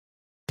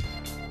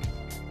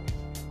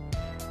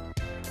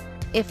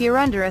If you're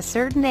under a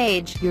certain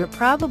age, you're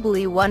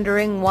probably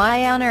wondering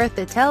why on earth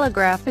the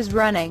Telegraph is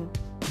running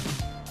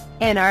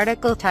an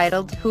article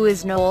titled, "Who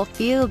is Noel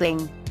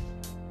Fielding?"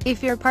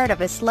 If you're part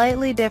of a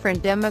slightly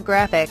different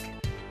demographic,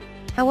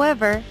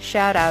 however,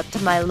 shout out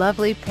to my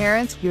lovely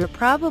parents, you're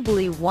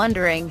probably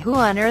wondering who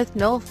on earth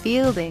Noel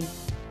Fielding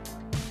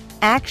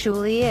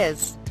actually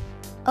is.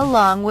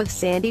 Along with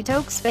Sandy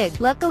Toksvig,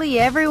 luckily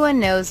everyone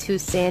knows who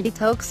Sandy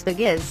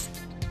Toksvig is.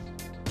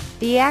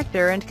 The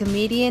actor and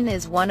comedian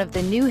is one of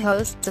the new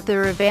hosts of the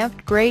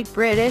revamped Great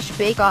British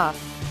Bake Off,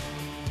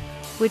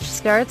 which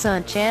starts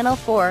on Channel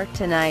 4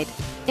 tonight.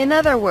 In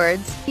other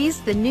words, he's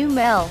the new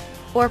Mel,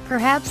 or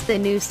perhaps the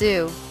new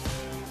Sue.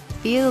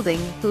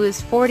 Fielding, who is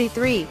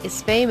 43,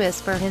 is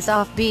famous for his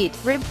offbeat,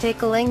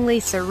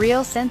 rib-ticklingly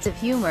surreal sense of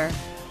humor,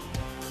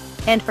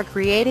 and for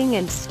creating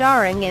and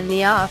starring in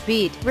the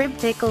offbeat,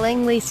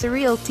 rib-ticklingly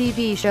surreal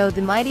TV show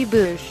The Mighty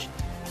Boosh,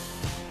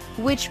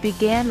 which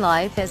began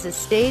life as a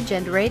stage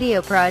and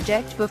radio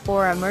project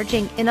before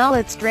emerging, in all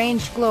its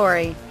strange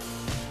glory,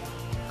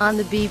 on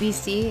the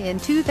BBC in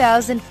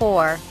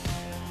 2004.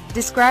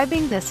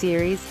 Describing the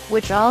series,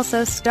 which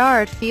also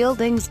starred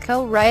Fielding's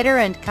co-writer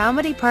and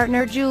comedy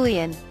partner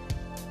Julian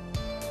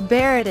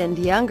Barrett and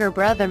younger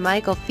brother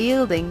Michael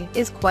Fielding,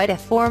 is quite a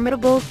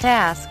formidable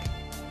task.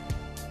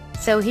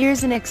 So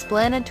here's an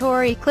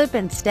explanatory clip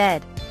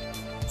instead.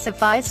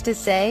 Suffice to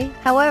say,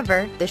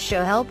 however, the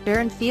show helped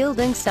earn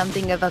Fielding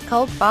something of a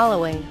cult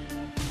following,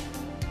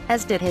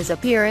 as did his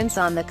appearance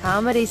on the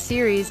comedy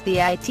series The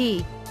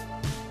IT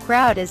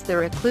Crowd as the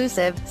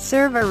reclusive,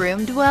 server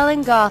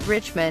room-dwelling goth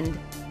Richmond.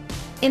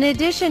 In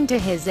addition to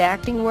his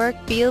acting work,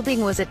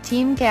 Fielding was a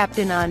team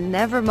captain on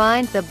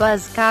Nevermind the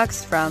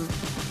Buzzcocks from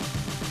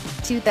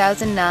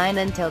 2009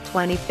 until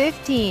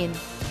 2015.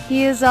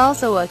 He is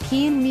also a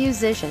keen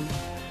musician,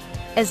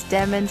 as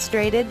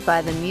demonstrated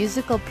by the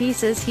musical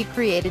pieces he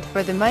created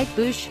for The Mighty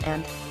Boosh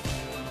and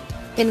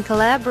in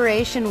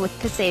collaboration with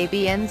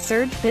Kasabian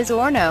Serge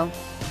Pizzorno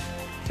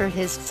for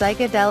his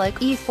psychedelic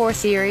E4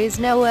 series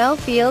Noel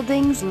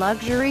Fielding's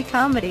luxury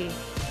comedy.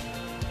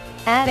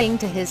 Adding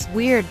to his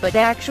weird but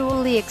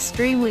actually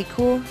extremely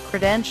cool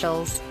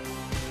credentials,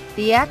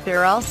 the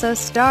actor also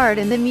starred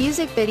in the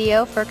music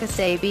video for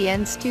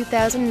Kasabian's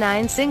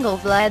 2009 single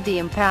Vlad the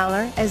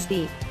Impaler as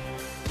the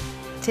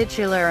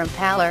titular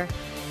Impaler.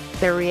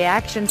 The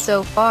reaction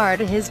so far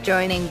to his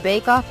joining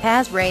Bake Off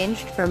has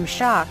ranged from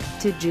shock,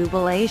 to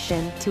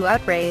jubilation, to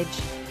outrage,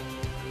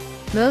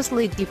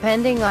 mostly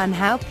depending on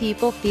how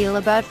people feel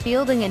about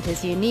Fielding and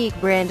his unique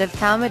brand of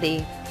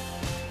comedy.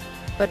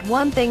 But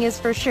one thing is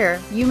for sure,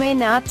 you may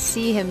not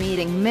see him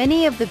eating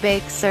many of the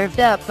bakes served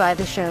up by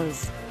the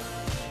show's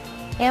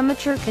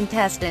amateur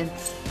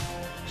contestants.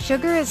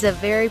 Sugar is a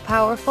very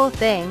powerful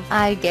thing.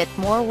 I get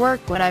more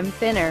work when I'm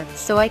thinner,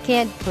 so I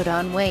can't put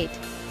on weight,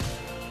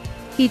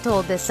 he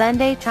told the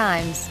Sunday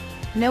Times.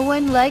 No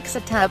one likes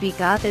a tubby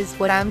goth is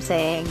what I'm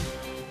saying.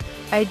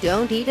 I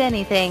don't eat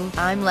anything,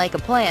 I'm like a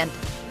plant.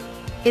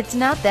 It's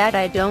not that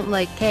I don't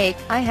like cake,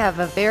 I have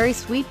a very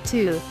sweet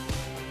tooth.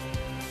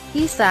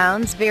 He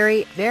sounds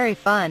very, very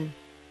fun.